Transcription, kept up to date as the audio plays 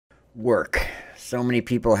Work. So many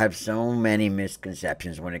people have so many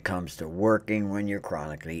misconceptions when it comes to working when you're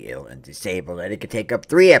chronically ill and disabled that it could take up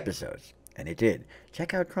 3 episodes. And it did.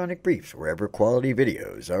 Check out Chronic Briefs wherever quality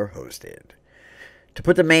videos are hosted. To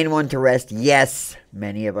put the main one to rest, yes,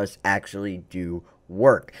 many of us actually do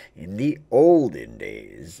work. In the olden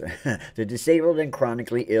days, the disabled and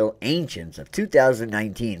chronically ill ancients of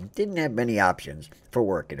 2019 didn't have many options for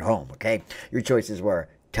work at home, okay? Your choices were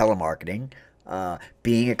telemarketing,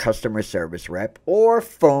 being a customer service rep, or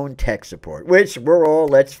phone tech support, which were all,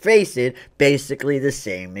 let's face it, basically the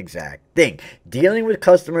same exact thing. Dealing with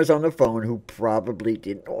customers on the phone who probably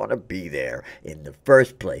didn't want to be there in the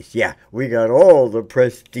first place. Yeah, we got all the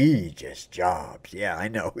prestigious jobs. Yeah, I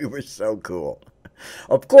know, we were so cool.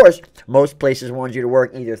 Of course, most places wanted you to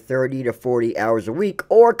work either 30 to 40 hours a week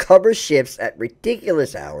or cover shifts at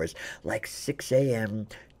ridiculous hours like 6 a.m.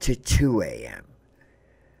 to 2 a.m.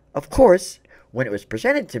 Of course, when it was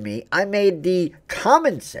presented to me, I made the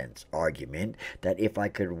common sense argument that if I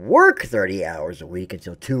could work 30 hours a week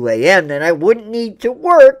until 2 a.m., then I wouldn't need to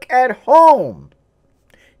work at home.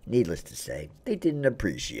 Needless to say, they didn't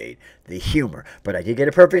appreciate the humor, but I did get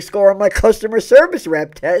a perfect score on my customer service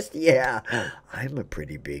rep test. Yeah, I'm a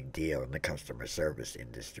pretty big deal in the customer service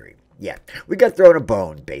industry. Yeah, we got thrown a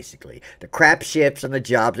bone, basically. The crap shifts and the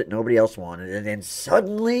jobs that nobody else wanted, and then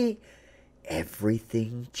suddenly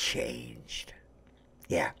everything changed.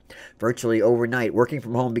 Yeah, virtually overnight, working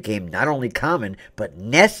from home became not only common, but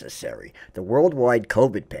necessary. The worldwide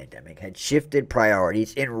COVID pandemic had shifted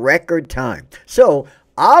priorities in record time. So,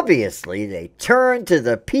 obviously, they turned to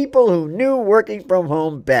the people who knew working from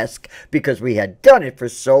home best because we had done it for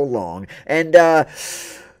so long. And, oh,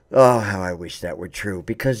 how I wish that were true,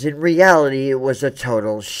 because in reality, it was a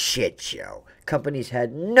total shit show. Companies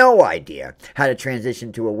had no idea how to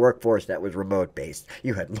transition to a workforce that was remote-based.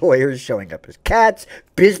 You had lawyers showing up as cats,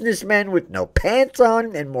 businessmen with no pants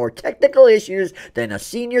on, and more technical issues than a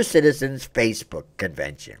senior citizen's Facebook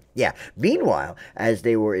convention. Yeah, meanwhile, as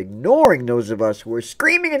they were ignoring those of us who were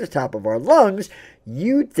screaming at the top of our lungs,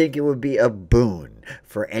 you'd think it would be a boon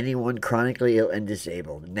for anyone chronically ill and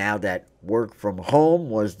disabled now that work from home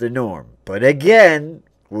was the norm. But again,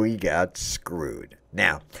 we got screwed.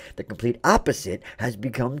 Now, the complete opposite has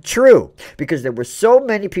become true. Because there were so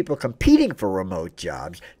many people competing for remote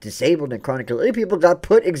jobs, disabled and chronically ill people got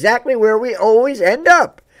put exactly where we always end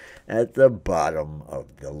up, at the bottom of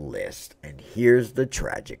the list. And here's the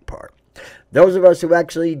tragic part. Those of us who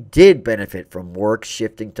actually did benefit from work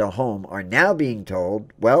shifting to home are now being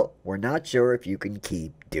told, well, we're not sure if you can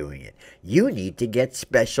keep doing it. You need to get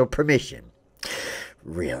special permission.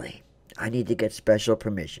 Really? I need to get special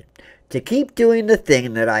permission to keep doing the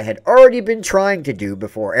thing that I had already been trying to do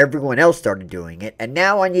before everyone else started doing it, and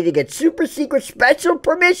now I need to get super secret special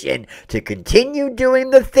permission to continue doing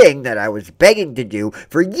the thing that I was begging to do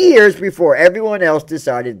for years before everyone else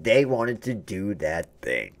decided they wanted to do that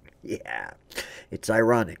thing. Yeah, it's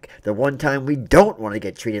ironic. The one time we don't want to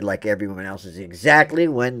get treated like everyone else is exactly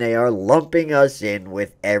when they are lumping us in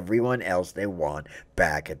with everyone else they want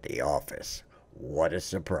back at the office. What a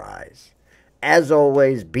surprise. As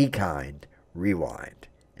always, be kind, rewind,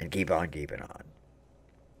 and keep on keeping on.